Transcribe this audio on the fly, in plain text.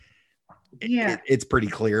Yeah. it's pretty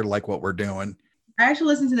clear like what we're doing. I actually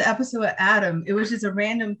listened to the episode with Adam. It was just a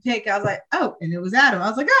random pick. I was like, oh, and it was Adam. I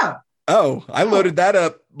was like, oh, I loaded that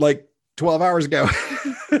up like 12 hours ago.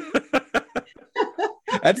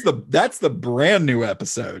 That's the brand new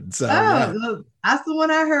episode. So yeah. That's the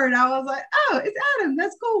one I heard. I was like, oh, it's Adam.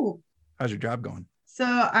 That's cool. How's your job going? So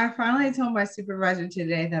I finally told my supervisor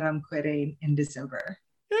today that I'm quitting in December.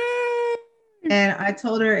 Yay! And I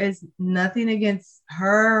told her it's nothing against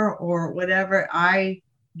her or whatever. I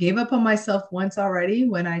gave up on myself once already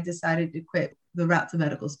when I decided to quit the route to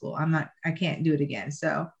medical school. I can't do it again.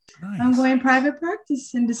 So nice. I'm going private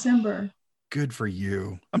practice in December. Good for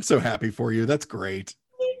you. I'm so happy for you. That's great.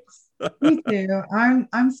 Thanks. Me too.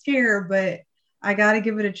 I'm scared, but I got to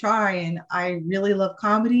give it a try. And I really love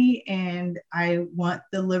comedy, and I want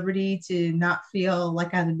the liberty to not feel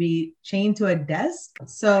like I have to be chained to a desk.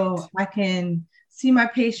 So I can see my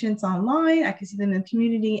patients online. I can see them in the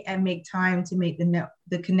community and make time to make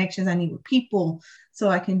the connections I need with people so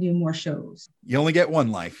I can do more shows. You only get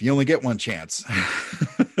one life. You only get one chance.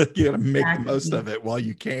 You got to make the most of it while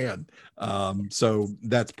you can. So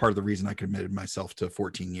that's part of the reason I committed myself to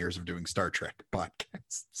 14 years of doing Star Trek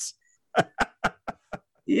podcasts.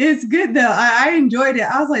 It's good though. I enjoyed it.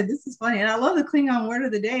 I was like, this is funny. And I love the Klingon word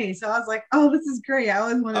of the day. So I was like, oh, this is great. I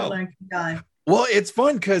always wanted to learn Klingon. Well, it's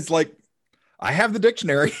fun because like I have the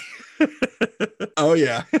dictionary. Oh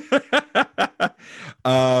yeah.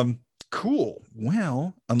 Cool.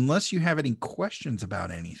 Well, unless you have any questions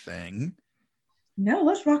about anything. No,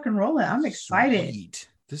 let's rock and roll it. I'm excited. Sweet.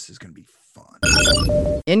 This is going to be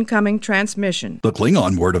fun. Incoming transmission. The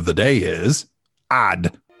Klingon word of the day is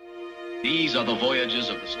Ad. These are the voyages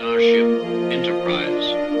of the starship Enterprise.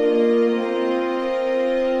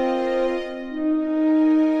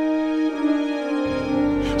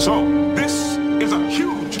 So, this is a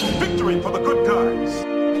huge victory for the good guys.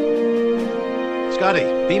 Scotty,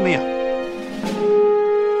 beam me up.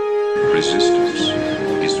 Resistance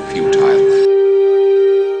is futile.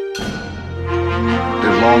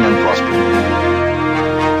 Live long and prosper.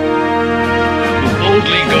 To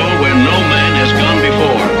boldly go where no man has gone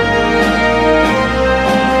before.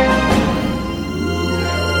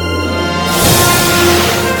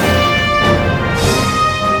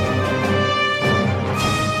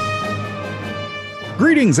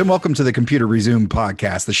 Greetings and welcome to the Computer Resume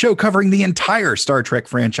podcast, the show covering the entire Star Trek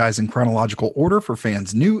franchise in chronological order for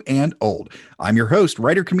fans new and old. I'm your host,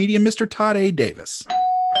 writer-comedian Mr. Todd A. Davis.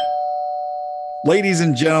 Ladies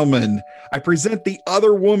and gentlemen, I present the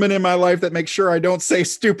other woman in my life that makes sure I don't say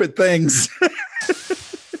stupid things.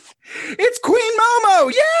 It's Queen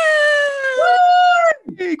Momo! Yay!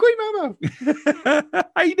 Hey, Queen Momo!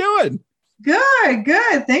 How you doing? Good.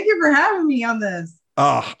 Thank you for having me on this.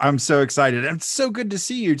 Oh, I'm so excited. And it's so good to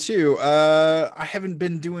see you too. I haven't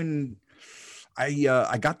been doing,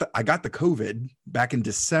 I got the COVID back in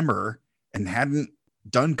December and hadn't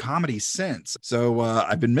done comedy since. So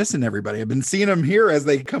I've been missing everybody. I've been seeing them here as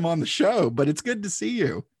they come on the show, but it's good to see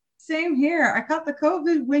you. Same here. I caught the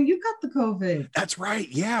COVID when you got the COVID. That's right.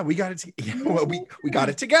 Yeah, we got it. Well, we got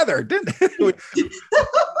it together, didn't we?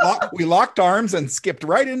 We locked arms and skipped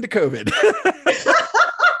right into COVID.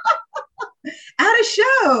 At a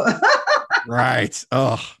show. Right.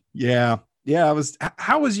 Oh, yeah. I was.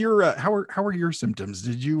 How was your? How were your symptoms?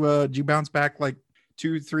 Did you bounce back like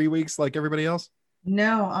 2-3 weeks like everybody else?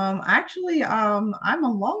 No. Actually, I'm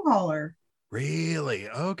a long hauler. Really?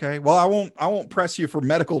 Okay. Well, I won't press you for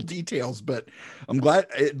medical details, but I'm glad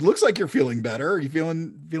it looks like you're feeling better. Are you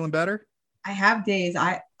feeling better? I have days.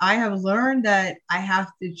 I have learned that I have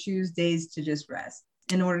to choose days to just rest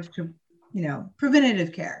in order to,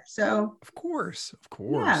 preventative care. So of course.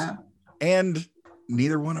 Yeah. And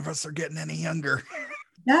neither one of us are getting any younger.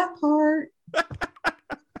 That part.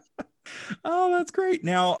 Oh, that's great.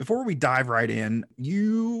 Now, before we dive right in,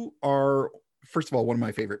 you are, first of all, one of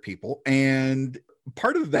my favorite people. And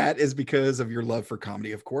part of that is because of your love for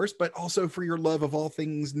comedy, of course, but also for your love of all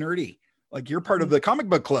things nerdy. Like you're part of the comic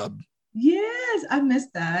book club. Yes, I miss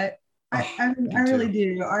that. I really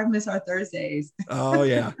do. I miss our Thursdays. Oh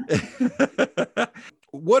yeah.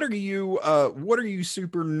 What are you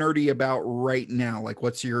super nerdy about right now? Like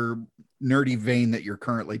what's your nerdy vein that you're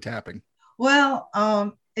currently tapping? Well,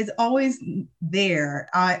 it's always there.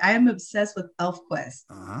 I am obsessed with ElfQuest.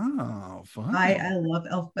 Oh, fun. I love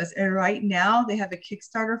ElfQuest. And right now they have a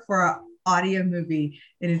Kickstarter for an audio movie.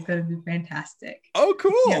 It is going to be fantastic. Oh,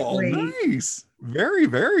 cool. Nice. Very,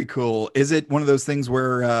 very cool. Is it one of those things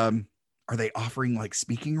where are they offering like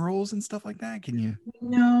speaking roles and stuff like that? Can you?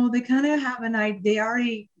 No, they kind of have an idea. They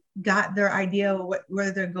already got their idea of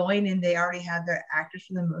where they're going, and they already have their actors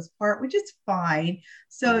for the most part, which is fine.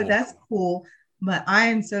 So that's cool. But I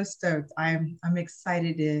am so stoked. I'm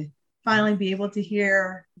excited to finally be able to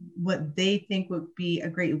hear what they think would be a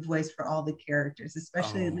great voice for all the characters,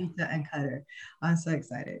 especially Lisa and Cutter. I'm so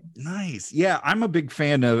excited. Nice. Yeah, I'm a big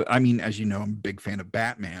fan of, I mean, as you know, I'm a big fan of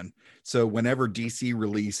Batman. So whenever DC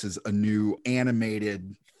releases a new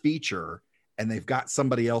animated feature and they've got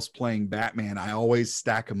somebody else playing Batman, I always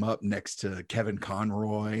stack them up next to Kevin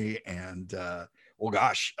Conroy and,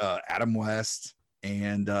 Adam West.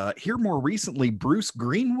 And here more recently, Bruce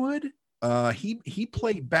Greenwood. He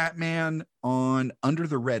played Batman on Under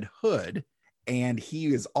the Red Hood, and he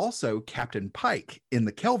is also Captain Pike in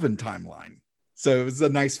the Kelvin timeline. So it was a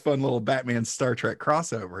nice, fun little Batman Star Trek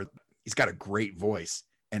crossover. He's got a great voice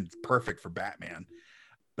and it's perfect for Batman.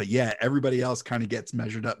 But yeah, everybody else kind of gets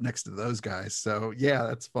measured up next to those guys. So yeah,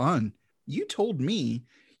 that's fun. You told me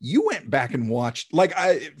you went back and watched,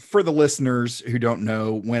 for the listeners who don't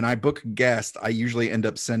know, when I book a guest, I usually end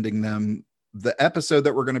up sending them the episode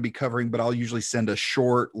that we're going to be covering, but I'll usually send a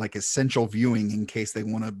short, essential viewing in case they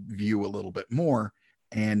want to view a little bit more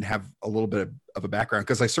and have a little bit of a background.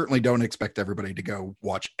 Cause I certainly don't expect everybody to go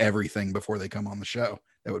watch everything before they come on the show.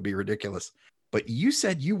 That would be ridiculous. But you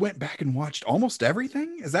said you went back and watched almost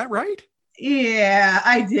everything. Is that right? Yeah,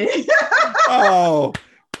 I did. Oh,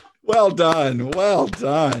 well done. Well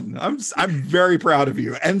done. I'm very proud of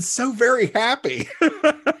you and so very happy.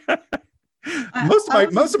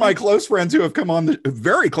 Most of my close friends who have come on,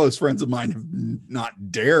 very close friends of mine, have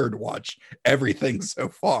not dared watch everything so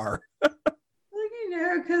far.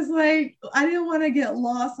 Because I didn't want to get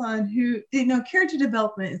lost on who, character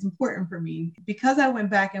development is important for me. Because I went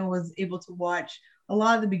back and was able to watch a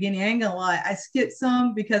lot of the beginning, I ain't gonna lie, I skipped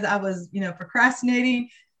some because I was, procrastinating,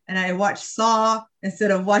 and I watched Saw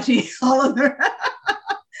instead of watching all of them.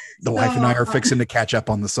 The wife and I are fixing to catch up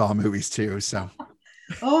on the Saw movies too, so.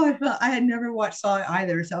 I felt I had never watched Saw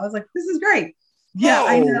either, so I was like, "This is great." Yeah,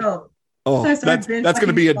 I know. Oh, so that's going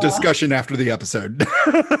to be a discussion after the episode.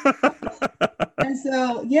 And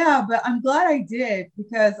so, yeah, but I'm glad I did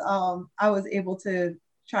because I was able to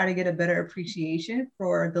try to get a better appreciation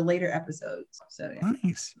for the later episodes. So yeah.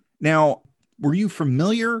 Nice. Now, were you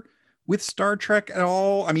familiar with Star Trek at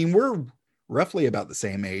all? I mean, we're roughly about the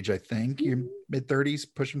same age, I think. You're mid-30s,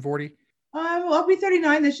 pushing 40. I'll be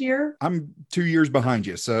 39 this year. I'm 2 years behind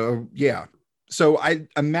you. So yeah. So I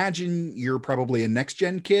imagine you're probably a next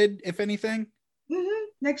gen kid, if anything. Mm-hmm.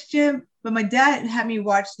 Next gen. But my dad had me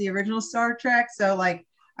watch the original Star Trek. So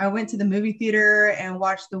I went to the movie theater and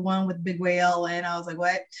watched the one with Big Whale. And I was like,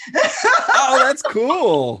 what? Oh, that's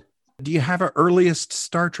cool. Do you have an earliest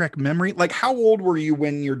Star Trek memory? How old were you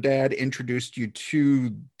when your dad introduced you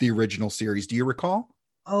to the original series? Do you recall?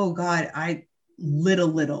 Oh God,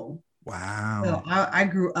 little. Wow. So I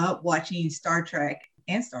grew up watching Star Trek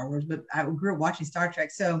and Star Wars, but I grew up watching Star Trek.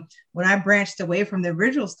 So when I branched away from the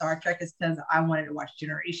original Star Trek, it's because I wanted to watch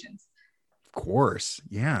Generations. Of course.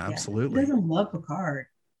 Yeah, absolutely. Who doesn't love Picard?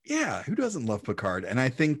 Yeah, who doesn't love Picard? And I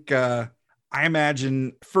think, I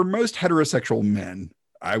imagine for most heterosexual men,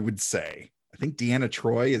 I would say, I think Deanna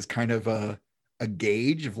Troi is kind of a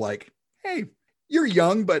gauge of hey, you're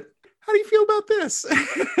young, but how do you feel about this?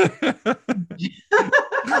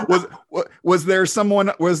 was there someone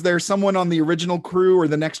on the original crew or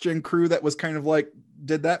the next gen crew that was kind of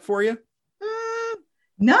did that for you?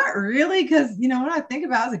 Not really, because when I think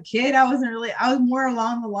about it, as a kid, I was more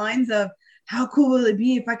along the lines of how cool will it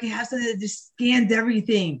be if I could have something that just scans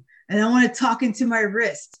everything and I want to talk into my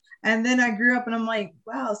wrist. And then I grew up and I'm like,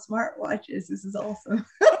 wow, smartwatches, this is awesome.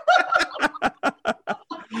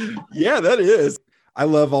 Yeah, that is. I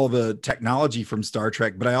love all the technology from Star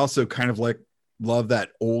Trek, but I also kind of love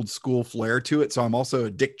that old school flair to it. So I'm also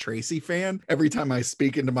a Dick Tracy fan. Every time I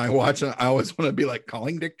speak into my watch, I always want to be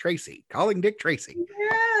calling Dick Tracy.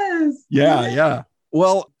 Yes. Yeah.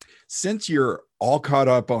 Well, since you're all caught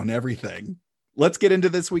up on everything, let's get into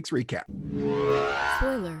this week's recap.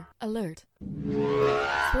 Spoiler alert.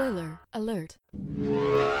 Spoiler alert.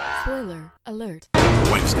 Spoiler alert.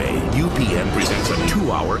 Wednesday, UPN presents a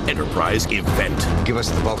 2-hour Enterprise event. Give us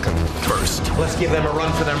the Vulcan. First, Let's give them a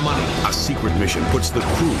run for their money. a secret mission puts the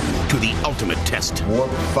crew to the ultimate test.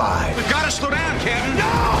 Warp 5. We gotta slow down, Captain.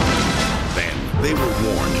 No! Then, they were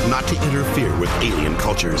warned not to interfere with alien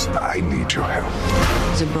cultures. I need your help.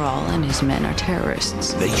 Zabral and his men are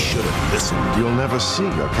terrorists. They should have listened. You'll never see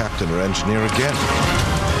your captain or engineer again.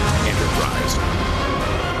 Enterprise.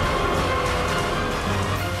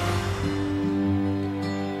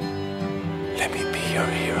 Let me be your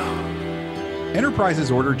hero. Enterprise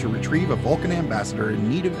is ordered to retrieve a Vulcan ambassador in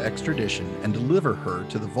need of extradition and deliver her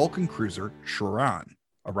to the Vulcan cruiser Shorran.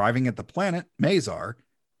 Arriving at the planet Mazar,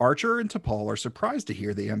 Archer and T'Pol are surprised to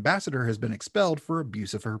hear the ambassador has been expelled for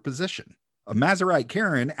abuse of her position. A Mazarite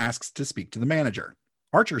Karen asks to speak to the manager.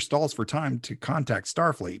 Archer stalls for time to contact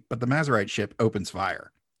Starfleet, but the Mazarite ship opens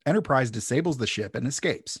fire. Enterprise disables the ship and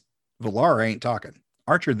escapes. Valar ain't talking.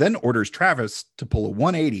 Archer then orders Travis to pull a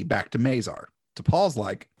 180 back to Mazar. T'Pol's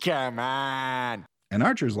like, "Come on." And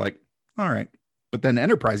Archer's like, "All right." But then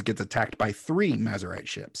Enterprise gets attacked by 3 Mazarite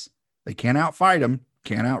ships. They can't outfight him,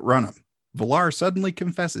 can't outrun him. Valar suddenly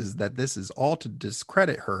confesses that this is all to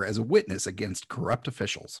discredit her as a witness against corrupt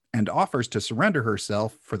officials and offers to surrender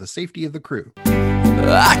herself for the safety of the crew.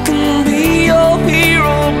 I can be your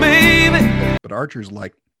hero, baby. But Archer's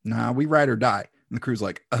like, "Nah, we ride or die." And the crew's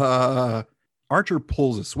like, Archer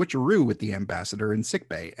pulls a switcheroo with the ambassador in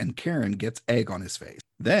sickbay, and Karen gets egg on his face.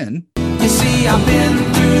 Then, "You see, I've been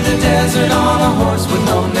through the desert on a horse with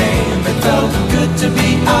no name. It felt good to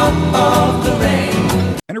be out of the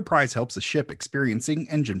rain." Enterprise helps a ship experiencing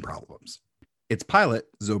engine problems. Its pilot,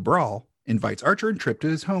 Zobral, invites Archer and Trip to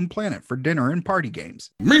his home planet for dinner and party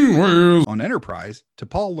games. Meanwhile, on Enterprise,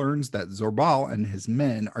 T'Pol learns that Zobral and his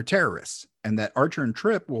men are terrorists, and that Archer and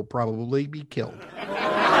Trip will probably be killed.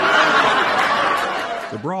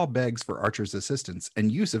 Zobral begs for Archer's assistance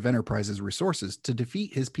and use of Enterprise's resources to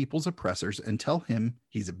defeat his people's oppressors and tell him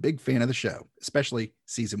he's a big fan of the show, especially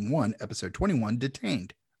Season 1, Episode 21,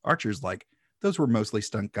 Detained. Archer's like, "Those were mostly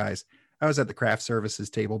stunt guys. I was at the craft services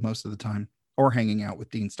table most of the time, or hanging out with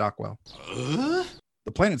Dean Stockwell."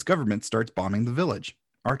 The planet's government starts bombing the village.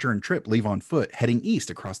 Archer and Trip leave on foot, heading east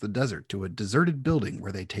across the desert to a deserted building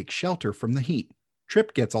where they take shelter from the heat.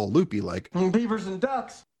 Trip gets all loopy like, "Beavers and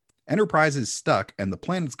ducks." Enterprise is stuck, and the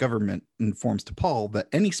planet's government informs T'Pol that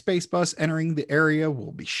any space bus entering the area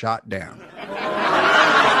will be shot down.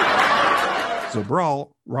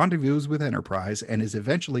 Zobral rendezvous with Enterprise and is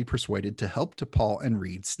eventually persuaded to help T'Pol and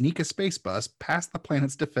Reed sneak a space bus past the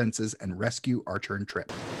planet's defenses and rescue Archer and Trip.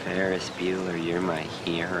 Ferris Bueller, you're my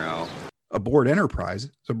hero. Aboard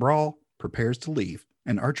Enterprise, Zobral prepares to leave,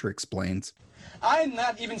 and Archer explains, "I'm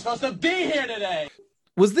not even supposed to be here today."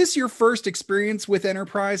 Was this your first experience with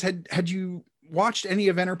Enterprise? Had you watched any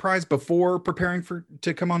of Enterprise before preparing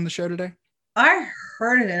to come on the show today? I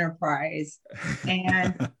heard of Enterprise,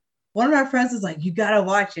 and one of my friends was like, "You gotta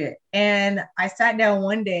watch it." And I sat down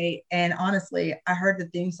one day, and honestly, I heard the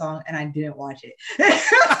theme song and I didn't watch it.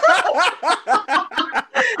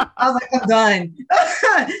 I was like, "I'm done."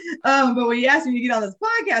 But when you asked me to get on this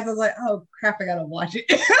podcast, I was like, "Oh crap, I gotta watch it."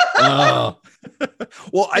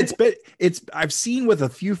 Well, I've seen with a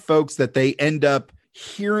few folks that they end up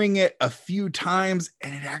hearing it a few times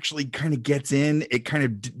and it actually kind of gets in, it kind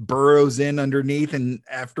of burrows in underneath. And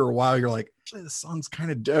after a while, you're like, actually, this song's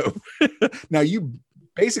kind of dope. Now you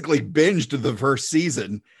basically binged the first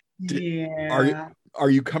season. Yeah. Are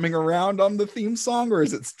you coming around on the theme song, or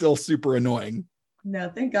is it still super annoying? No,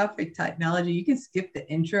 thank God for technology. You can skip the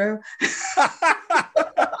intro.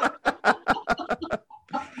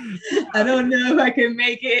 I don't know if I can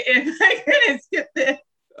make it if I couldn't skip it.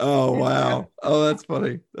 Oh, wow. Oh, that's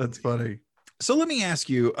funny. That's funny. So let me ask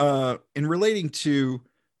you, in relating to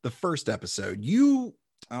the first episode,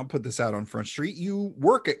 I'll put this out on Front Street, you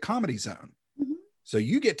work at Comedy Zone. Mm-hmm. So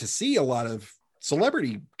you get to see a lot of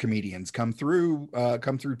celebrity comedians come through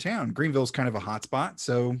town. Greenville's kind of a hot spot.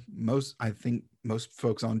 So I think most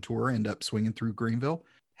folks on tour end up swinging through Greenville.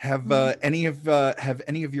 Have any of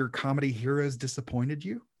your comedy heroes disappointed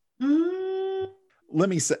you? Let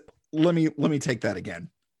me take that again.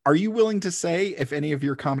 Are you willing to say if any of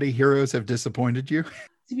your comedy heroes have disappointed you?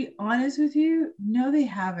 To be honest with you, no, they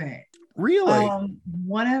haven't. Really?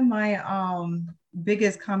 One of my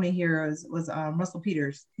biggest comedy heroes was Russell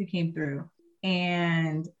Peters, who came through,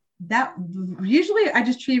 and that usually I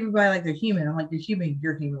just treat everybody like they're human. I'm like, "You're human,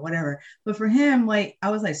 you're human, whatever." But for him, like, I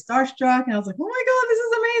was like starstruck, and I was like, "Oh my God, this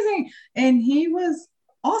is amazing!" And he was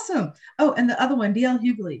awesome. Oh, and the other one, DL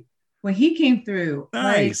Hughley, when he came through,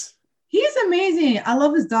 nice. Like, he's amazing. I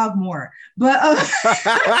love his dog more, but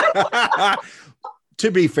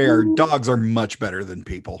to be fair, dogs are much better than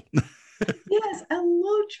people. Yes, I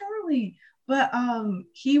love Charlie, but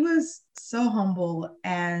he was so humble,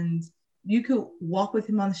 and you could walk with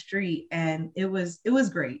him on the street, and it was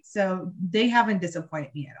great. So they haven't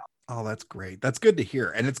disappointed me at all. Oh, that's great. That's good to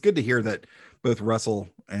hear. And it's good to hear that both Russell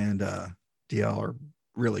and DL are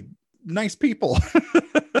really nice people.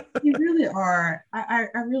 You really are. I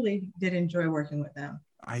really did enjoy working with them.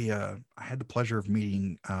 I had the pleasure of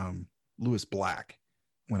meeting Lewis Black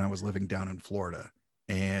when I was living down in Florida.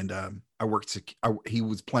 and he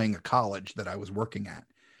was playing a college that I was working at,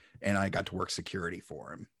 and I got to work security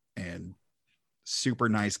for him. And super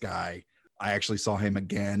nice guy. I actually saw him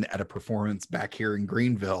again at a performance back here in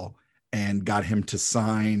Greenville and got him to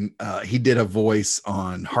sign. He did a voice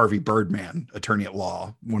on Harvey Birdman, Attorney at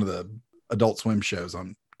Law, one of the Adult Swim shows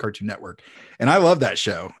on Cartoon Network. And I love that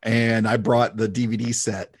show. And I brought the DVD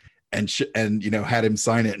set and had him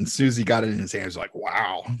sign it. And as soon as he got it in his hand, he was like,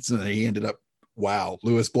 wow. So then he ended up, wow,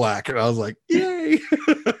 Lewis Black. And I was like, yay.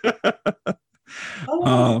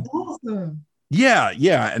 Awesome.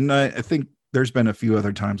 Yeah. And I think there's been a few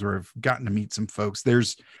other times where I've gotten to meet some folks.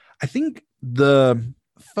 I think the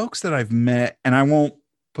folks that I've met, and I won't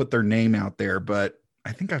put their name out there, but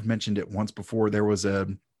I think I've mentioned it once before. There was a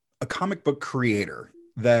comic book creator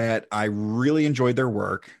that I really enjoyed their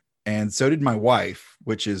work. And so did my wife,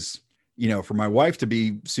 which is, for my wife to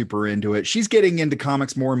be super into it. She's getting into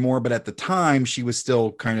comics more and more, but at the time she was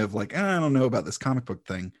still kind of like, I don't know about this comic book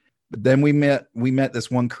thing. But then we met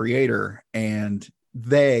this one creator, and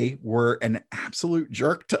they were an absolute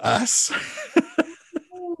jerk to us.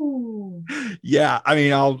 Yeah, I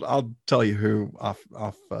mean, I'll tell you who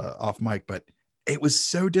off mic, but it was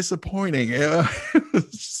so disappointing. It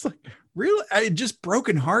was just like really, just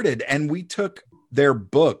brokenhearted. And we took their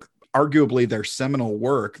book, arguably their seminal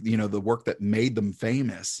work, the work that made them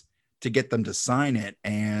famous, to get them to sign it.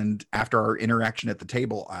 And after our interaction at the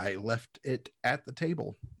table, I left it at the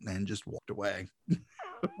table and just walked away.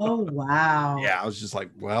 Oh, wow. Yeah, I was just like,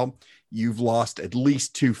 well, you've lost at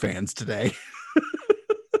least 2 fans today.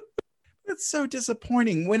 It's so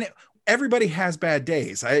disappointing when everybody has bad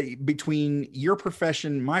days. Between your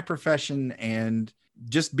profession, my profession, and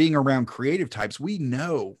just being around creative types, we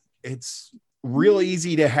know it's real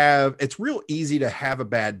easy to have a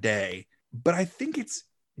bad day. But I think it's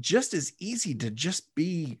just as easy to just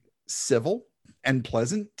be civil and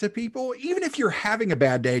pleasant to people. Even if you're having a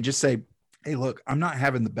bad day, just say, hey, look, I'm not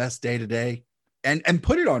having the best day today, and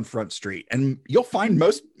put it on Front Street. And you'll find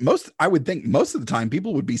most, I would think most of the time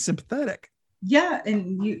people would be sympathetic. Yeah.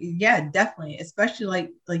 And definitely. Especially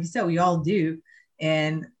like you said, we all do.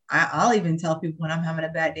 And I'll even tell people when I'm having a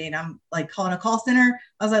bad day and I'm like calling a call center,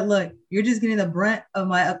 I was like, look, you're just getting the brunt of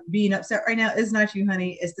my being upset right now. It's not you,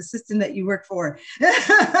 honey. It's the system that you work for.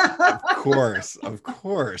 Of course.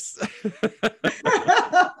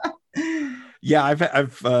 Yeah,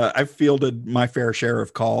 I've fielded my fair share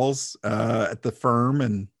of calls at the firm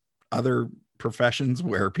and other professions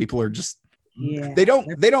where people are just, they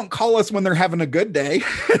don't call us when they're having a good day.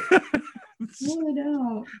 No, I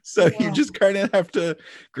don't. So you just kind of have to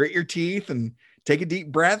grit your teeth and take a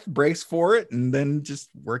deep breath, brace for it, and then just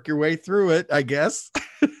work your way through it, I guess.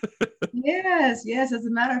 Yes. As a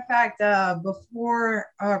matter of fact, before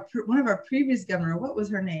one of our previous governor, what was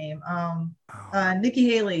her name? Nikki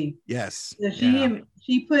Haley. Yes. So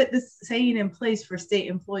she put this saying in place for state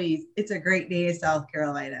employees. It's a great day in South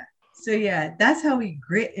Carolina. So yeah, that's how we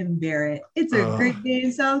grit and bear it. It's a great day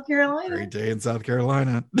in South Carolina. Great day in South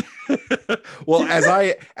Carolina. Well, as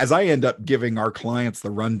I end up giving our clients the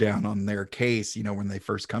rundown on their case, when they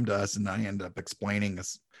first come to us, and I end up explaining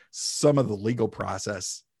some of the legal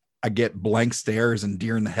process, I get blank stares and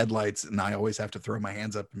deer in the headlights, and I always have to throw my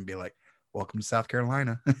hands up and be like, welcome to South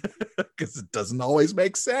Carolina, because it doesn't always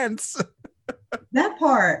make sense. That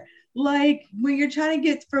part. Like when you're trying to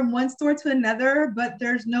get from one store to another, but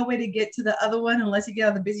there's no way to get to the other one unless you get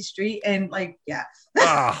on the busy street. And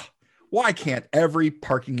why can't every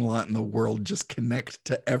parking lot in the world just connect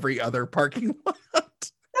to every other parking lot?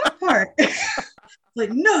 That part.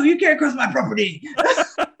 Like, no, you can't cross my property.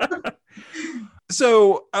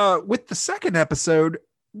 So with the second episode,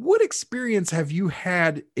 what experience have you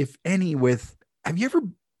had, if any, have you ever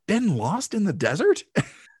been lost in the desert?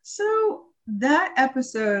 So that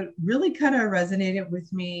episode really kind of resonated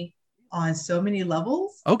with me on so many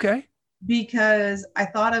levels. Okay. Because I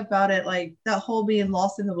thought about it like that whole being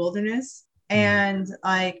lost in the wilderness and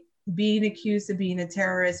like being accused of being a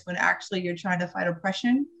terrorist when actually you're trying to fight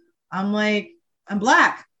oppression. I'm like, I'm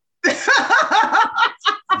Black.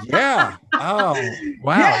 Yeah. Oh,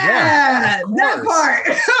 wow. Yeah, that part.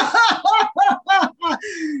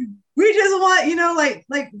 We just want,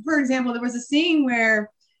 like for example, there was a scene where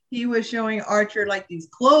he was showing Archer like these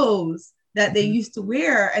clothes that they used to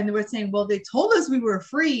wear, and they were saying, well, they told us we were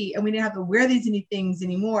free and we didn't have to wear these things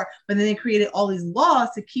anymore, but then they created all these laws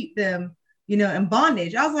to keep them, in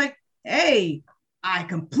bondage. I was like, hey, I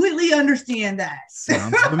completely understand that.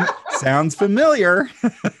 Sounds familiar.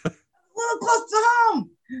 A little close to home.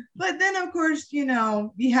 But then, of course, you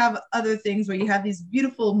have other things where you have these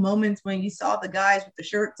beautiful moments when you saw the guys with the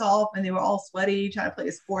shirts off and they were all sweaty trying to play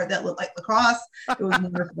a sport that looked like lacrosse. It was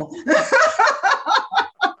wonderful.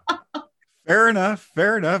 Fair enough.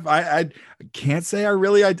 I can't say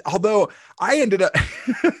although I ended up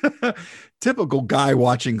typical guy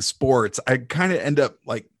watching sports. I kind of end up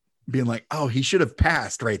like being like, oh, he should have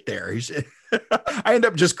passed right there. I end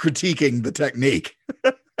up just critiquing the technique.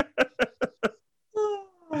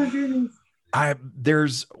 Oh, goodness.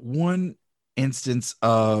 There's one instance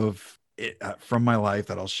of it, from my life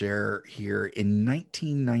that I'll share here. In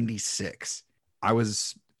 1996, I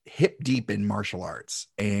was hip deep in martial arts,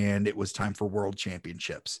 and it was time for world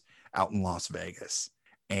championships out in Las Vegas.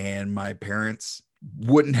 And my parents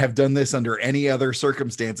wouldn't have done this under any other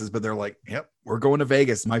circumstances, but they're like, yep, we're going to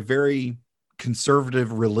Vegas. My very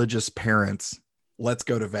conservative religious parents, let's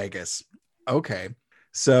go to Vegas. Okay.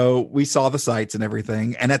 So we saw the sights and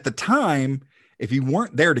everything. And at the time, if you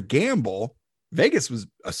weren't there to gamble, Vegas was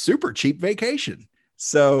a super cheap vacation.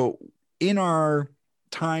 So in our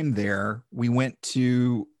time there, we went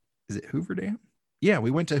to, is it Hoover Dam? Yeah,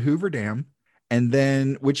 we went to Hoover Dam, and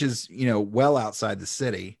then, which is, well outside the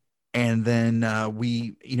city. And then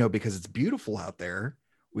we, because it's beautiful out there,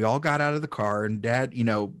 we all got out of the car, and Dad,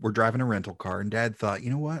 we're driving a rental car, and Dad thought, you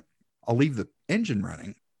know what? I'll leave the engine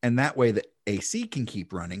running. And that way the AC can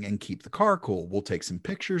keep running and keep the car cool. We'll take some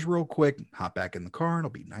pictures real quick, hop back in the car, and it'll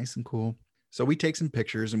be nice and cool. So we take some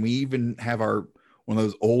pictures, and we even have one of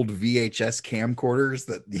those old VHS camcorders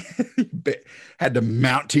that had to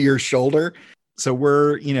mount to your shoulder. So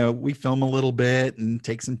we film a little bit and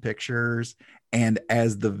take some pictures. And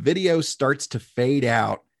as the video starts to fade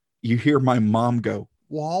out, you hear my mom go,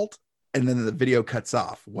 Walt, and then the video cuts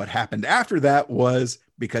off. What happened after that was,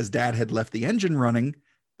 because Dad had left the engine running,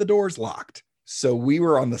 the doors locked. So we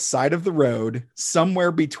were on the side of the road,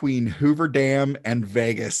 somewhere between Hoover Dam and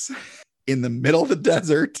Vegas, in the middle of the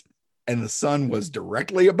desert, and the sun was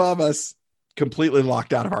directly above us, completely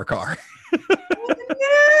locked out of our car.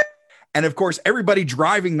 And of course, everybody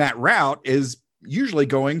driving that route is usually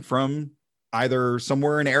going from either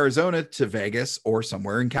somewhere in Arizona to Vegas or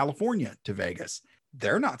somewhere in California to Vegas.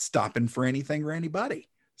 They're not stopping for anything or anybody.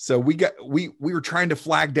 So we were trying to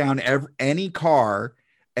flag down any car,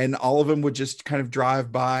 and all of them would just kind of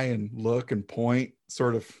drive by and look and point,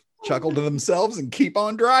 sort of chuckle to themselves and keep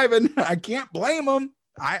on driving. I can't blame them.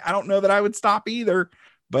 I don't know that I would stop either.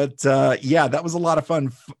 But yeah, that was a lot of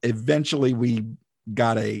fun. Eventually, we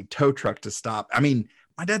got a tow truck to stop. I mean,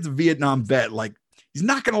 my dad's a Vietnam vet. Like, he's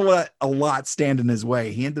not going to let a lot stand in his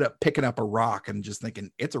way. He ended up picking up a rock and just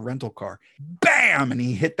thinking, it's a rental car. Bam! And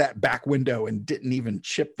he hit that back window and didn't even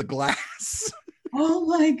chip the glass. Oh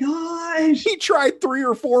my gosh. He tried 3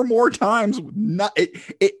 or 4 more times.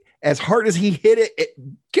 It as hard as he hit it, it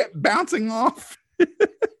kept bouncing off.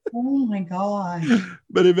 Oh my gosh.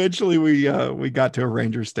 But eventually we got to a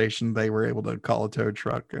ranger station. They were able to call a tow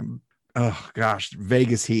truck, and oh gosh,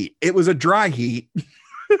 Vegas heat. It was a dry heat.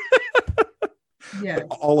 Yeah.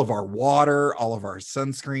 All of our water, all of our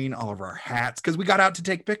sunscreen, all of our hats, because we got out to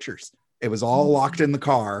take pictures. It was all locked in the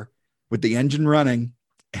car with the engine running.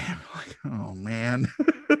 And I'm like, oh man.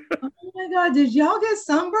 Oh my God. Did y'all get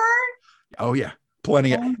sunburned? Oh yeah.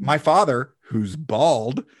 Plenty. My father, who's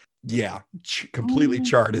bald, completely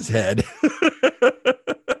charred his head.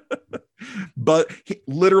 But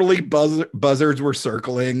literally buzzards were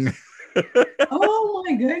circling. Oh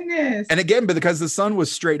my goodness. And again, because the sun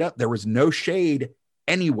was straight up, there was no shade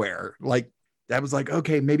anywhere. Like, that was like,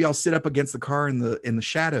 okay, maybe I'll sit up against the car in the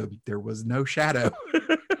shadow. There was no shadow.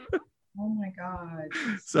 Oh my God.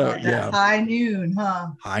 So yeah. High noon, huh?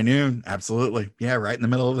 High noon. Absolutely. Yeah. Right in the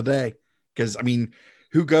middle of the day. Because I mean,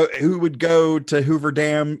 who would go to Hoover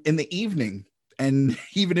Dam in the evening? And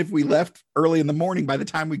even if we left early in the morning, by the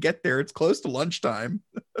time we get there, it's close to lunchtime.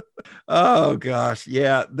 Oh gosh.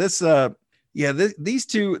 Yeah. These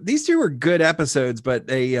two are good episodes, but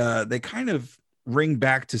they kind of ring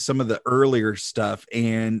back to some of the earlier stuff.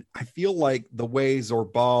 And I feel like the way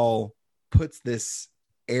Zorbal puts this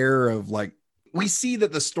air of like, we see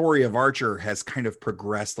that the story of Archer has kind of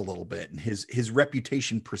progressed a little bit, and his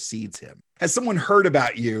reputation precedes him. Has someone heard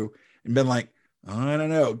about you and been like, oh, I don't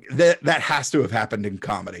know, that has to have happened in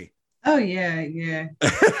comedy? Oh yeah. Yeah.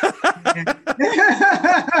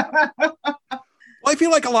 Well, I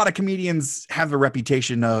feel like a lot of comedians have a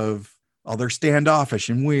reputation of, oh, they're standoffish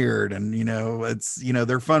and weird, and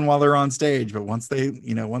they're fun while they're on stage, but once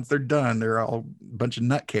they're done, they're all a bunch of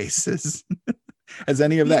nutcases. Has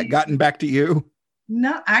any of that gotten back to you?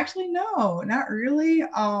 No, actually, no, not really.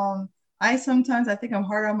 I think I'm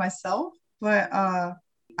hard on myself, but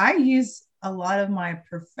I use a lot of my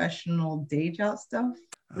professional day job stuff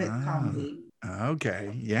with comedy.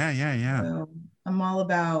 Okay. Yeah. So I'm all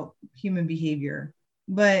about human behavior.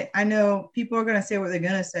 But I know people are going to say what they're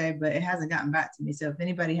going to say, but it hasn't gotten back to me. So if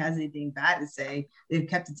anybody has anything bad to say, they've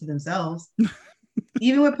kept it to themselves.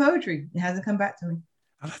 Even with poetry, it hasn't come back to me.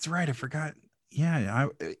 Oh, that's right. I forgot. Yeah.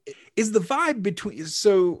 Is the vibe between,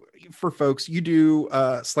 so for folks, you do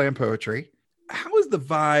slam poetry. How is the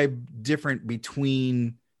vibe different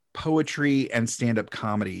between poetry and stand-up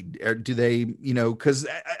comedy? Or do they, because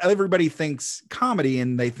everybody thinks comedy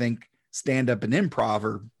and they think stand-up and improv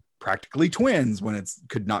are practically twins when it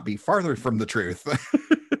could not be farther from the truth.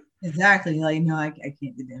 Exactly. Like, no, I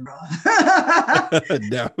can't do the improv.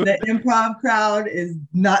 No. The improv crowd is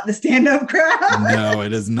not the stand-up crowd. No,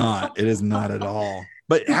 it is not. It is not at all.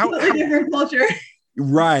 But how different culture.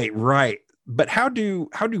 Right. But how do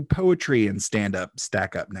poetry and stand-up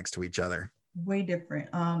stack up next to each other? Way different.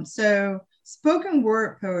 So spoken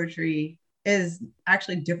word poetry is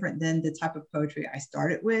actually different than the type of poetry I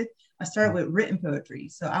started with. I started with written poetry.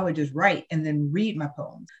 So I would just write and then read my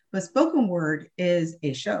poems. But spoken word is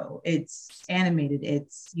a show. It's animated.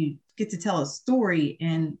 You get to tell a story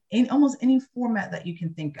in almost any format that you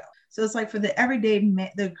can think of. So it's like for the everyday man,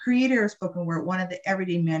 the creator of spoken word wanted the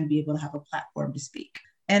everyday man to be able to have a platform to speak.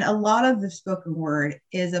 And a lot of the spoken word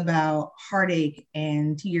is about heartache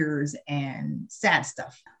and tears and sad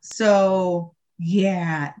stuff. So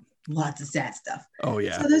yeah, lots of sad stuff. Oh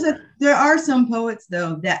yeah. So there are some poets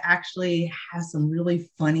though that actually have some really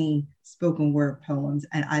funny spoken word poems,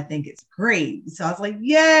 and I think it's great. So I was like,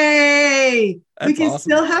 yay! That's we can awesome.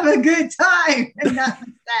 still have a good time and not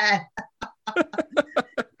be sad.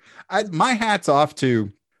 My hat's off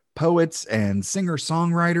to poets and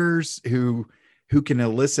singer-songwriters who can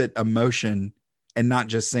elicit emotion and not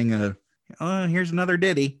just sing here's another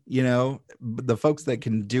ditty, the folks that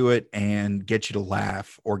can do it and get you to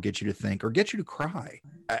laugh or get you to think or get you to cry.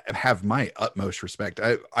 I have my utmost respect.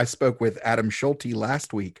 I spoke with Adam Schulte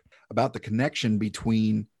last week about the connection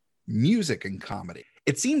between music and comedy.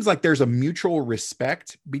 It seems like there's a mutual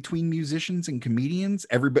respect between musicians and comedians.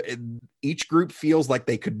 Each group feels like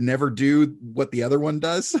they could never do what the other one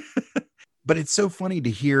does. But it's so funny to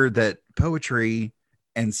hear that poetry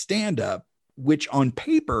and stand-up, which on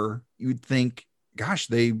paper you'd think, gosh,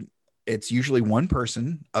 it's usually one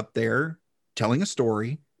person up there telling a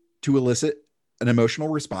story to elicit an emotional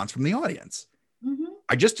response from the audience. Mm-hmm.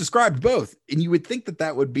 I just described both, and you would think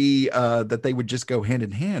that would be that they would just go hand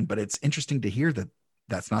in hand, but it's interesting to hear that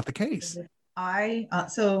that's not the case.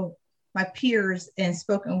 So my peers in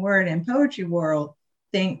spoken word and poetry world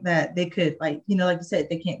think that they could, like you said,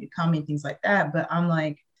 they can't do comedy and things like that. But I'm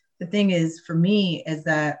like, the thing is for me is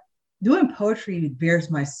that doing poetry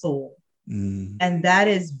bears my soul. Mm. And that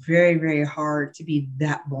is very, very hard to be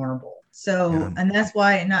that vulnerable. So, yeah. And that's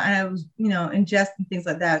why, and I was, in jest and things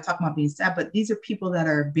like that, talking about being sad, but these are people that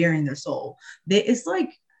are bearing their soul. It's like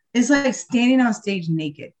standing on stage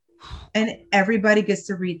naked and everybody gets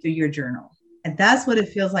to read through your journal. And that's what it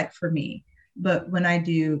feels like for me. But when I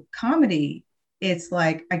do comedy, it's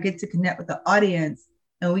like I get to connect with the audience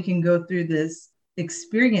and we can go through this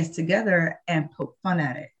experience together and poke fun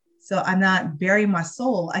at it. So I'm not burying my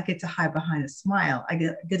soul. I get to hide behind a smile. I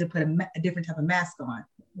get to put a different type of mask on.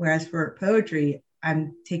 Whereas for poetry,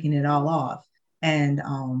 I'm taking it all off. And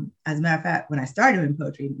as a matter of fact, when I started doing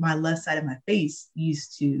poetry, my left side of my face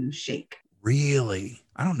used to shake. Really?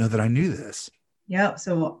 I don't know that I knew this. Yep.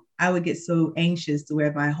 So I would get so anxious to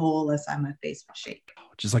where my whole left side of my face would shake.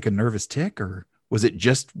 Just like a nervous tick, or was it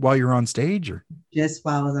just while you're on stage? Or just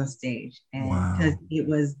while I was on stage? And because it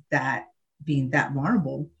was that being that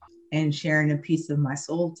vulnerable and sharing a piece of my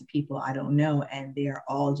soul to people I don't know, and they're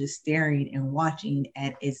all just staring and watching,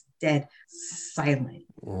 and it's dead silent.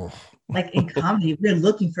 Oh. Like in comedy, we're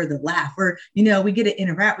looking for the laugh, or we get to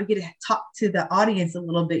interact, we get to talk to the audience a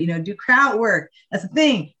little bit, do crowd work. That's the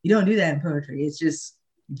thing. You don't do that in poetry. It's just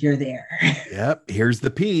you're there. Yep. Here's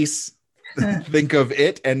the piece. Think of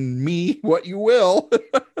it and me what you will.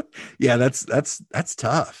 Yeah, that's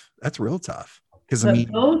tough. That's real tough. Because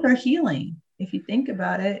both are healing if you think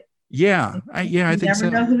about it. Yeah, I think so.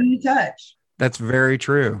 You never know who you touch. That's very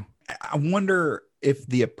true. I wonder if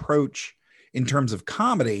the approach in terms of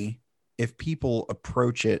comedy, if people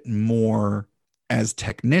approach it more as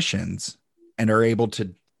technicians and are able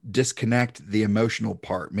to disconnect the emotional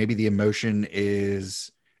part. Maybe the emotion is,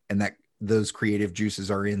 and that those creative juices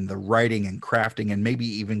are in the writing and crafting, and maybe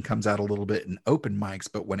even comes out a little bit in open mics.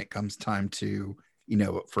 But when it comes time to,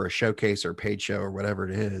 for a showcase or paid show or whatever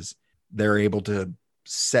it is, they're able to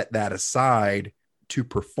set that aside to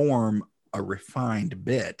perform a refined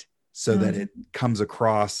bit so that it comes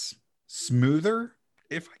across smoother,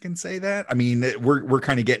 if I can say that. I mean, we're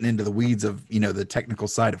kind of getting into the weeds of, you know, the technical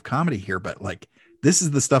side of comedy here, but like, this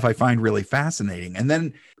is the stuff I find really fascinating. And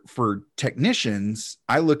then for technicians,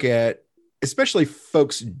 I look at, especially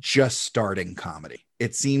folks just starting comedy,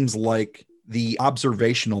 it seems like the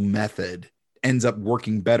observational method ends up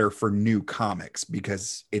working better for new comics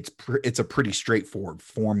because it's a pretty straightforward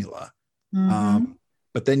formula.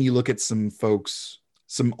 But then you look at some folks,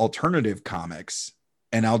 some alternative comics,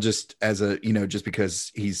 and I'll just, as a, you know, just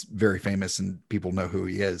because he's very famous and people know who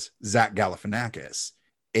he is, Zach Galifianakis.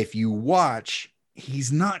 If you watch,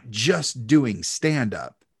 he's not just doing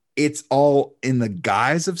stand-up. It's all in the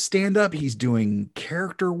guise of stand-up. He's doing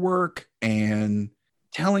character work and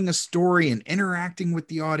telling a story and interacting with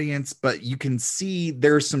the audience, but you can see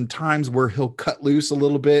there's some times where he'll cut loose a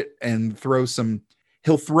little bit and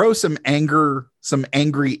he'll throw some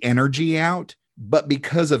angry energy out, but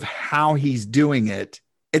because of how he's doing it,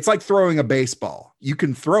 it's like throwing a baseball. You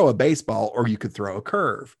can throw a baseball, or you could throw a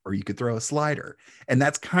curve, or you could throw a slider. And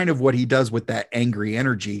that's kind of what he does with that angry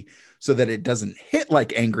energy, so that it doesn't hit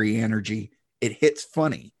like angry energy. It hits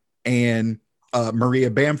funny. And Maria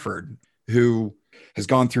Bamford, who has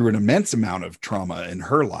gone through an immense amount of trauma in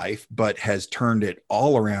her life, but has turned it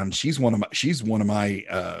all around. She's one of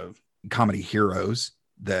my comedy heroes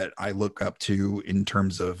that I look up to in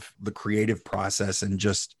terms of the creative process and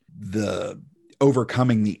just the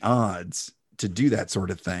overcoming the odds to do that sort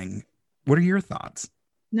of thing. What are your thoughts?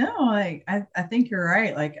 No, like I think you're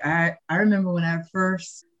right. Like I remember when I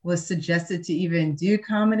first was suggested to even do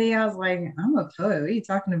comedy, I was like, I'm a poet. What are you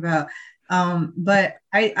talking about? But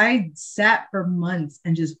I sat for months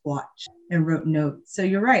and just watched and wrote notes. So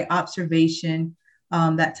you're right, observation,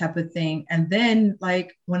 that type of thing. And then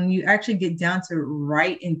like when you actually get down to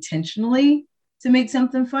write intentionally to make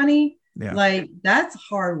something funny, like that's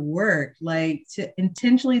hard work, like to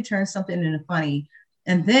intentionally turn something into funny.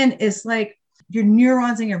 And then it's like your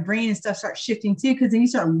neurons in your brain and stuff start shifting too, because then you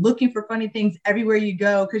start looking for funny things everywhere you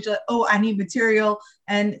go, because you're like, oh, I need material.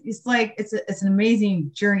 And it's like it's an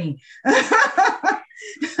amazing journey.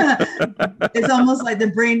 It's almost like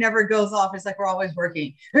the brain never goes off. It's like we're always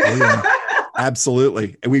working. Oh, yeah.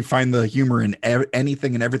 Absolutely. And we find the humor in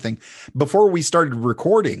anything and everything. Before we started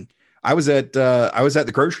recording, I was at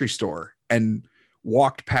the grocery store and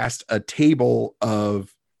walked past a table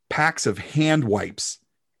of packs of hand wipes,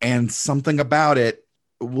 and something about it,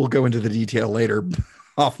 we'll go into the detail later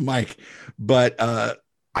off mic, but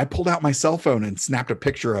I pulled out my cell phone and snapped a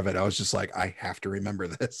picture of it. I was just like, I have to remember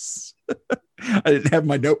this. I didn't have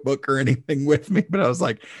my notebook or anything with me, but I was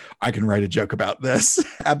like, I can write a joke about this.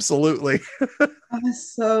 Absolutely. I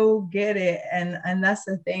so get it. And that's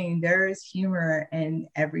the thing. There is humor in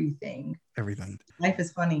everything. Everything. Life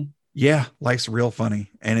is funny. Yeah, life's real funny.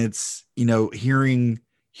 And it's, you know, hearing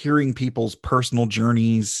people's personal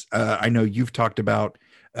journeys. I know you've talked about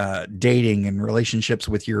dating and relationships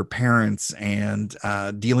with your parents and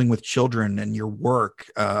dealing with children and your work.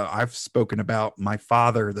 I've spoken about my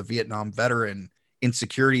father, the Vietnam veteran,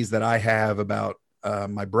 insecurities that I have about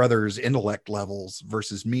my brother's intellect levels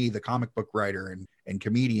versus me, the comic book writer and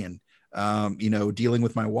comedian, you know, dealing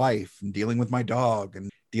with my wife and dealing with my dog and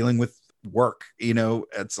dealing with work. You know,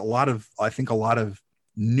 it's I think a lot of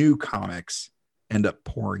new comics end up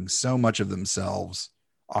pouring so much of themselves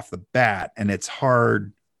off the bat. And it's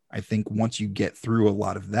hard, I think, once you get through a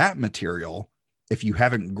lot of that material, if you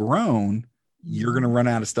haven't grown, you're going to run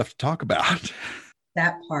out of stuff to talk about.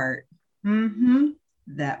 That part. Mm-hmm.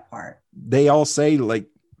 That part. They all say, like,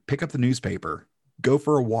 pick up the newspaper, go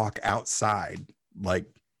for a walk outside, like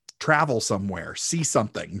travel somewhere, see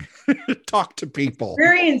something, talk to people.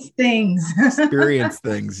 Experience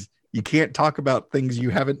things. You can't talk about things you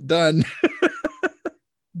haven't done.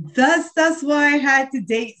 That's why I had to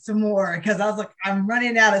date some more, because I was like, I'm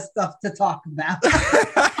running out of stuff to talk about.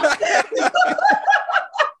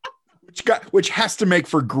 which has to make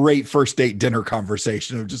for great first date dinner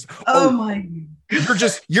conversation of just, my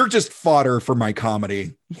God. You're just fodder for my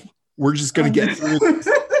comedy. We're just gonna get through this.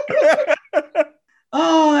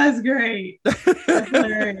 Oh, that's great. That's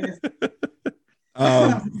hilarious.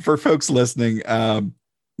 For folks listening,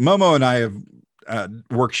 Momo and I have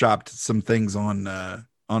workshopped some things on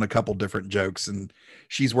a couple different jokes, and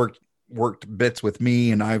she's worked bits with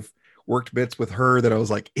me, and I've worked bits with her that I was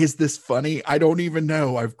like, is this funny? I don't even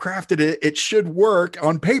know. I've crafted it. It should work.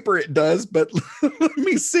 On paper it does, but let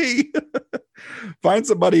me see. Find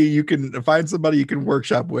somebody you can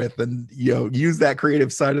workshop with, and, you know, use that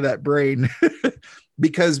creative side of that brain.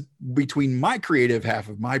 Because between my creative half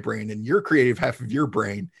of my brain and your creative half of your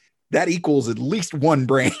brain, that equals at least one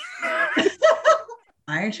brain.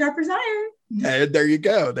 Iron sharpens iron. And there you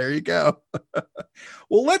go. There you go.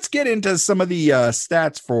 Well, let's get into some of the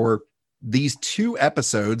stats for these 2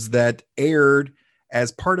 episodes that aired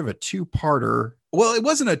as part of a 2-parter. Well, it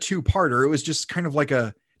wasn't a 2-parter. It was just kind of like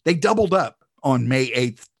they doubled up on May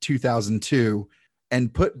 8th, 2002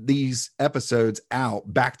 and put these episodes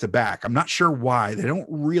out back to back. I'm not sure why. They don't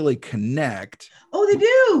really connect. Oh, they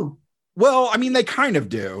do. Well, I mean, they kind of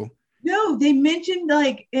do. No, they mentioned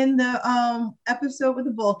like in the episode with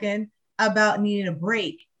the Vulcan about needing a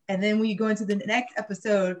break. And then when you go into the next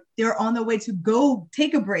episode, they're on the way to go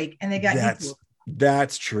take a break and they got into it.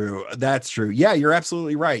 That's true. That's true. Yeah, you're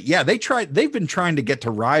absolutely right. Yeah, they've been trying to get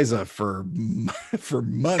to Risa for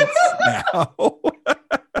months now.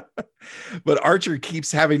 But Archer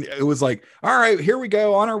keeps having, it was like, all right, here we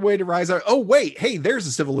go on our way to Risa. Oh, wait, hey, there's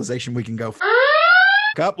a civilization we can go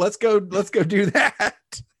up. Let's go do that.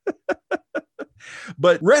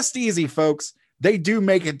 But rest easy, folks. They do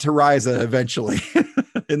make it to Risa eventually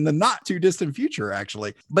in the not too distant future,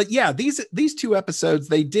 actually. But yeah, these 2 episodes,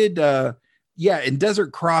 they did, in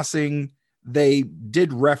Desert Crossing, they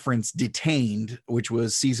did reference Detained, which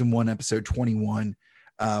was season 1, episode 21,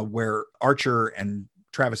 where Archer and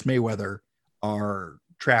Travis Mayweather are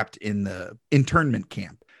trapped in the internment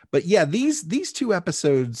camp. But yeah, these 2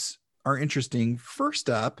 episodes are interesting. First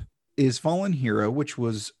up is Fallen Hero, which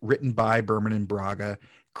was written by Berman and Braga.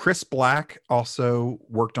 Chris Black also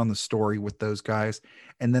worked on the story with those guys.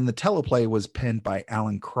 And then the teleplay was penned by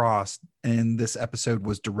Alan Cross. And this episode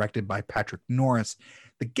was directed by Patrick Norris.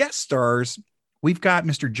 The guest stars, we've got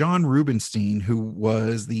Mr. John Rubinstein, who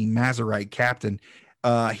was the Mazarite captain.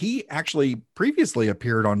 He actually previously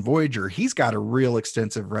appeared on Voyager. He's got a real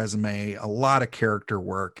extensive resume, a lot of character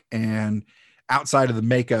work. And outside of the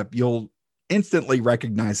makeup, you'll instantly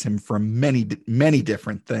recognize him from many, many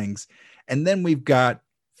different things. And then we've got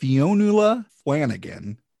Fionnuala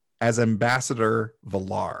Flanagan as Ambassador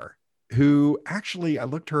Valar, who actually, I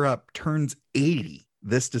looked her up, turns 80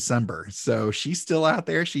 this December. So she's still out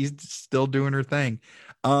there. She's still doing her thing.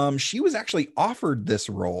 She was actually offered this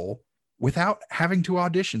role without having to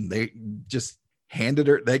audition. They just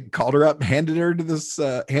they called her up, handed her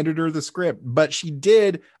the script, but she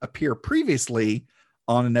did appear previously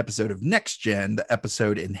on an episode of Next Gen, the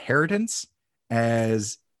episode Inheritance,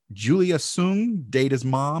 as Julia Sung, Data's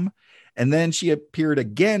mom. And then she appeared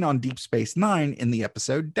again on Deep Space Nine in the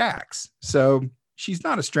episode Dax. So she's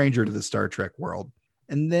not a stranger to the Star Trek world.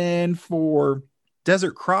 And then for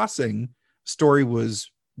Desert Crossing, story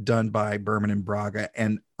was done by Berman and Braga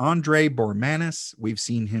and Andre Bormanis. We've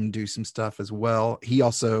seen him do some stuff as well.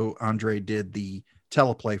 Andre did the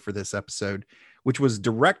teleplay for this episode, which was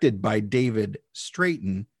directed by David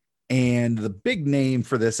Straighten. And the big name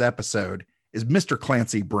for this episode is Mr.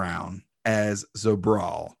 Clancy Brown as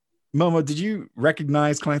Zobral. Momo, did you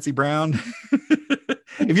recognize Clancy Brown?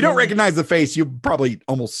 If you don't recognize the face, you'll probably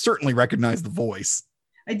almost certainly recognize the voice.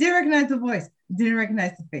 I did recognize the voice. Didn't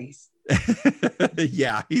recognize the face.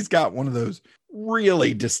 Yeah, he's got one of those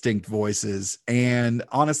really distinct voices. And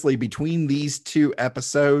honestly, between these 2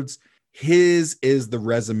 episodes, his is the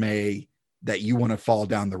resume that you want to fall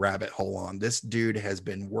down the rabbit hole on. This dude has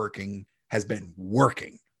been working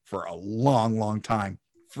for a long, long time.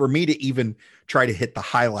 For me to even try to hit the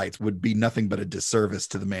highlights would be nothing but a disservice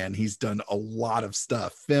to the man. He's done a lot of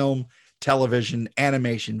stuff: film, television,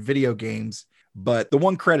 animation, video games. But the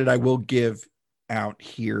one credit I will give out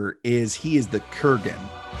here is he is the Kurgan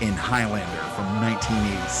in Highlander from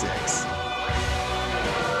 1986.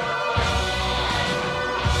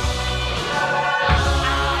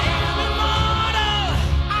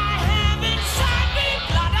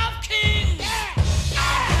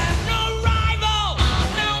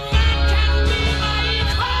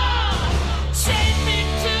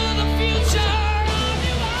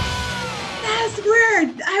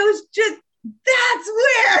 That's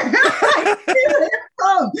where I knew it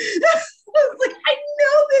from. I was like, I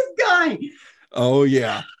know this guy. Oh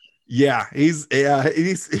yeah.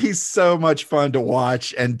 He's so much fun to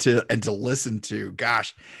watch and to listen to.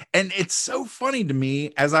 Gosh. And it's so funny to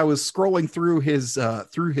me as I was scrolling through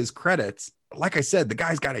his credits. Like I said, the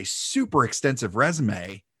guy's got a super extensive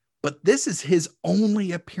resume, but this is his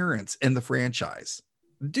only appearance in the franchise.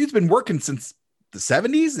 The dude's been working since the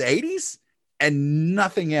 70s, the 80s. And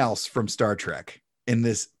nothing else from Star Trek in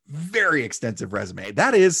this very extensive resume.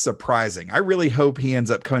 That is surprising. I really hope he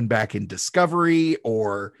ends up coming back in Discovery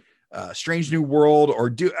or Strange New World,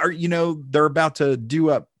 or they're about to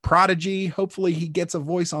do a Prodigy. Hopefully he gets a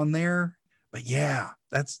voice on there. But yeah,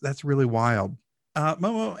 that's really wild.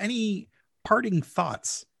 Momo, any parting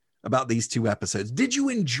thoughts about these 2 episodes? Did you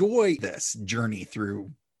enjoy this journey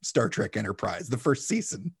through Star Trek Enterprise, the first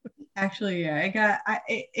season? Actually, yeah,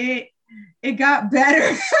 it got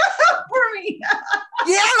better for me.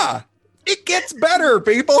 Yeah, it gets better,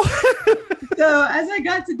 people. So as I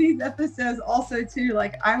got to these episodes also too,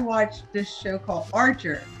 like I watched this show called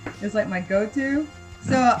Archer. It's like my go-to.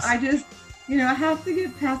 So Nice. I just, I have to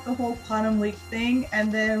get past the whole quantum leap thing.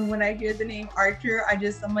 And then when I hear the name Archer,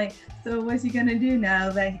 I'm like, so what's he gonna do now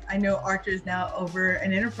that I know Archer's now over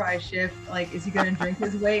an Enterprise ship? Like, is he gonna drink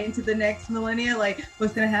his way into the next millennia? Like,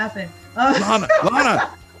 what's gonna happen?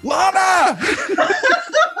 Lana!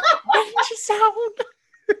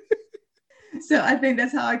 So I think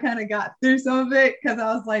that's how I kind of got through some of it, because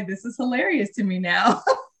I was like, this is hilarious to me now.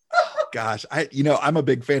 Gosh, I'm a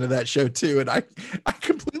big fan of that show too, and I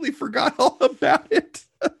completely forgot all about it.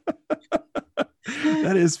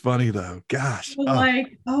 That is funny though. Gosh.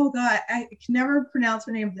 Like, oh God, I can never pronounce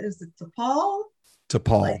her name. Is it T'Pol?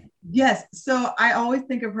 T'Pol. Like, yes. So I always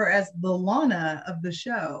think of her as the Lana of the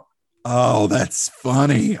show. Oh, that's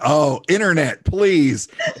funny. Oh, internet, please.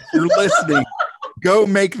 If you're listening, go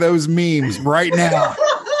make those memes right now.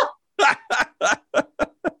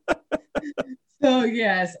 So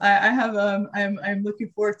yes, I have I'm looking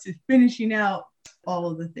forward to finishing out all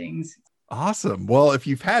of the things. Awesome. Well, if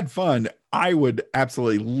you've had fun, I would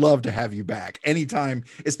absolutely love to have you back anytime,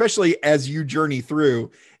 especially as you journey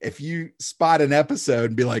through. If you spot an episode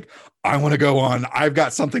and be like, I want to go on, I've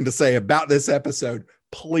got something to say about this episode,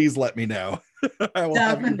 please let me know. I will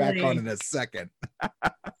have you back on in a second.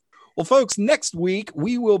 Well, folks, next week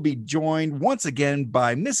we will be joined once again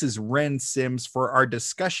by Mrs. Ren Sims for our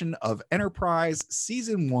discussion of Enterprise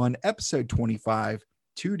Season 1, Episode 25,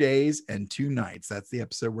 2 Days and 2 Nights. That's the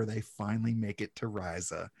episode where they finally make it to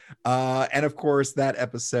Risa. And of course, that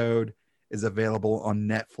episode is available on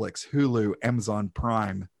Netflix, Hulu, Amazon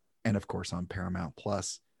Prime, and of course on Paramount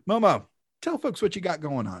Plus. Momo, tell folks what you got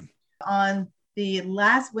going on. On the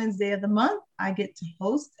last Wednesday of the month, I get to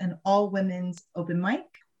host an all-women's open mic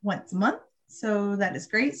once a month. So that is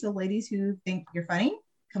great. So ladies who think you're funny,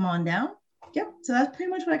 come on down. Yep. So that's pretty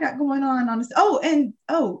much what I got going on this.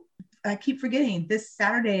 I keep forgetting, this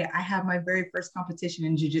Saturday I have my very first competition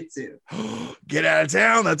in jiu-jitsu. Get out of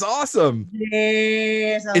town. That's awesome.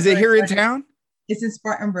 Yes. Is it here in town? It's in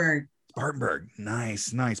Spartanburg. Spartanburg.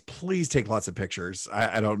 Nice. Please take lots of pictures.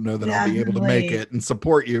 I don't know that I'll be able to make it and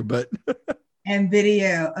support you, but and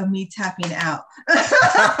video of me tapping out.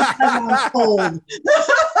 I'm cold.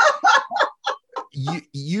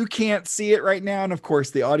 You can't see it right now, and of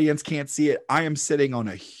course the audience can't see it. I am sitting on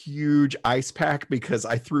a huge ice pack because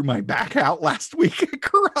I threw my back out last week at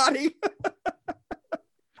karate.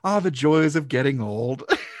 The joys of getting old.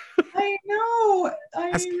 I know.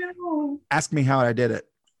 Ask me how I did it.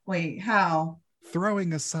 Wait, how?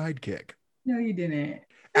 Throwing a sidekick. No, you didn't.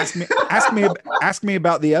 Ask me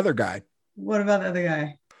about the other guy. What about the other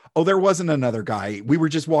guy? Oh, there wasn't another guy. We were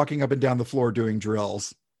just walking up and down the floor doing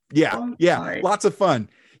drills. Yeah. Sorry. Lots of fun.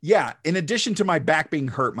 Yeah. In addition to my back being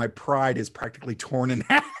hurt, my pride is practically torn in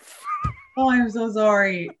half. Oh, I'm so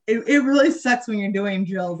sorry. It really sucks when you're doing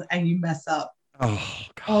drills and you mess up. Oh,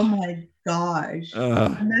 God. Oh my gosh.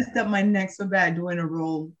 I messed up my neck so bad doing a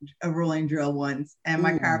rolling drill once. And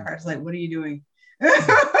my chiropractor's like, what are you doing?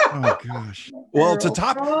 Oh gosh. Well, to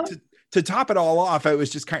top it all off, it was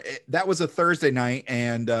just that was a Thursday night,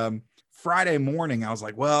 and Friday morning I was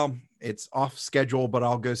like, well, it's off schedule, but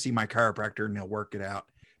I'll go see my chiropractor and he'll work it out.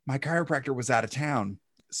 My chiropractor was out of town,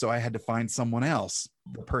 so I had to find someone else.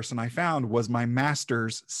 The person I found was my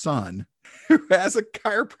master's son, who has a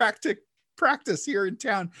chiropractic practice here in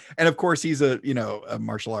town, and of course he's a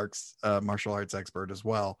martial arts expert as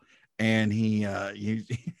well. And he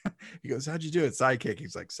goes, how'd you do it? Sidekick.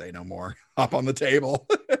 He's like, say no more. Hop on the table.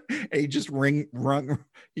 And he just rang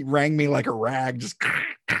me like a rag. Just.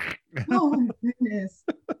 Oh my goodness.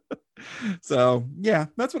 So yeah,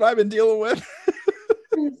 that's what I've been dealing with.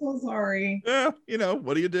 I'm so sorry. Yeah,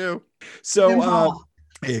 what do you do? So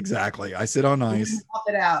exactly. I sit on ice. Pop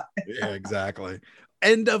it out. Yeah, exactly.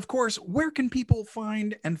 And of course, where can people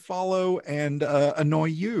find and follow and annoy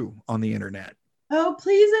you on the internet? Oh,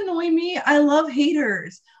 please annoy me. I love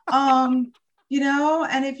haters.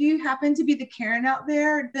 And if you happen to be the Karen out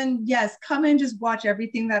there, then yes, come and just watch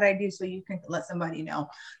everything that I do so you can let somebody know.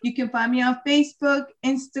 You can find me on Facebook,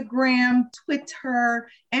 Instagram, Twitter,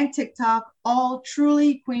 and TikTok, all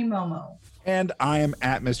truly Queen Momo. And I am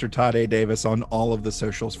at Mr. Todd A. Davis on all of the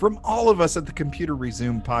socials. From all of us at the Computer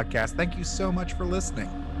Resume podcast, thank you so much for listening,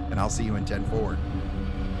 and I'll see you in 10 Forward.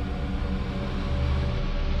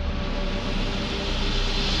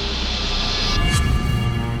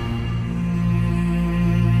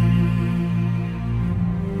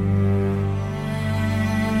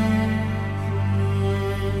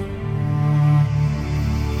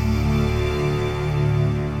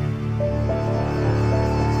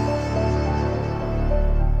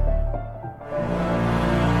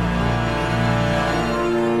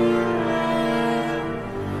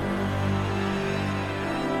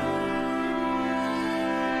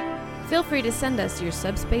 Feel free to send us your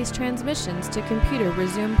subspace transmissions to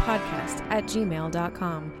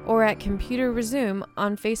computerresumepodcast@gmail.com or at Computer Resume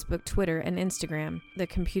on Facebook, Twitter, and Instagram. The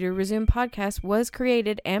Computer Resume podcast was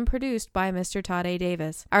created and produced by Mr. Todd A.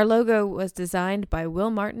 Davis. Our logo was designed by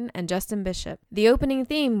Will Martin and Justin Bishop. The opening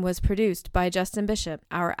theme was produced by Justin Bishop.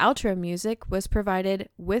 Our outro music was provided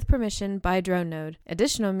with permission by Drone Node.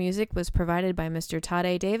 Additional music was provided by Mr. Todd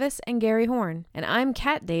A. Davis and Gary Horn. And I'm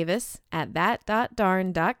Kat Davis at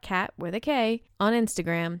that.darn.cat with a K on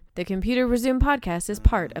Instagram. The Computer Resume podcast is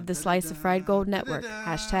part of the Slice of Fried Gold Network.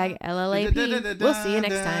 Hashtag LLAP. We'll see you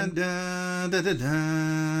next time.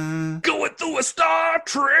 Going through a Star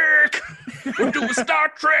Trek. We're doing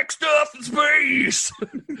Star Trek stuff in space.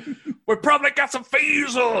 We probably got some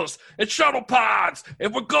phasers and shuttle pods,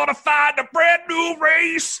 and we're gonna find a brand new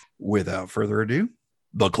race. Without further ado,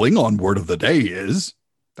 the Klingon word of the day is...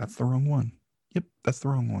 That's the wrong one. Yep, that's the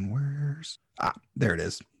wrong one. Where's... there it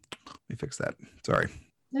is. Let me fix that. Sorry.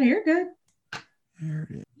 No, you're good. There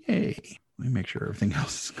it is. Yay. Let me make sure everything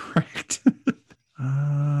else is correct.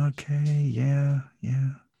 Okay. Yeah.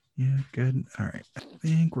 Good. All right. I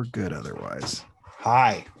think we're good otherwise.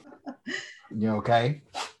 Hi. You okay?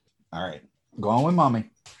 All right. Go on with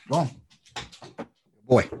mommy. Go on.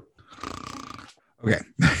 Boy. Okay.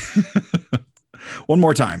 One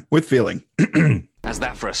more time with feeling. How's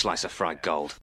that for a slice of fried gold?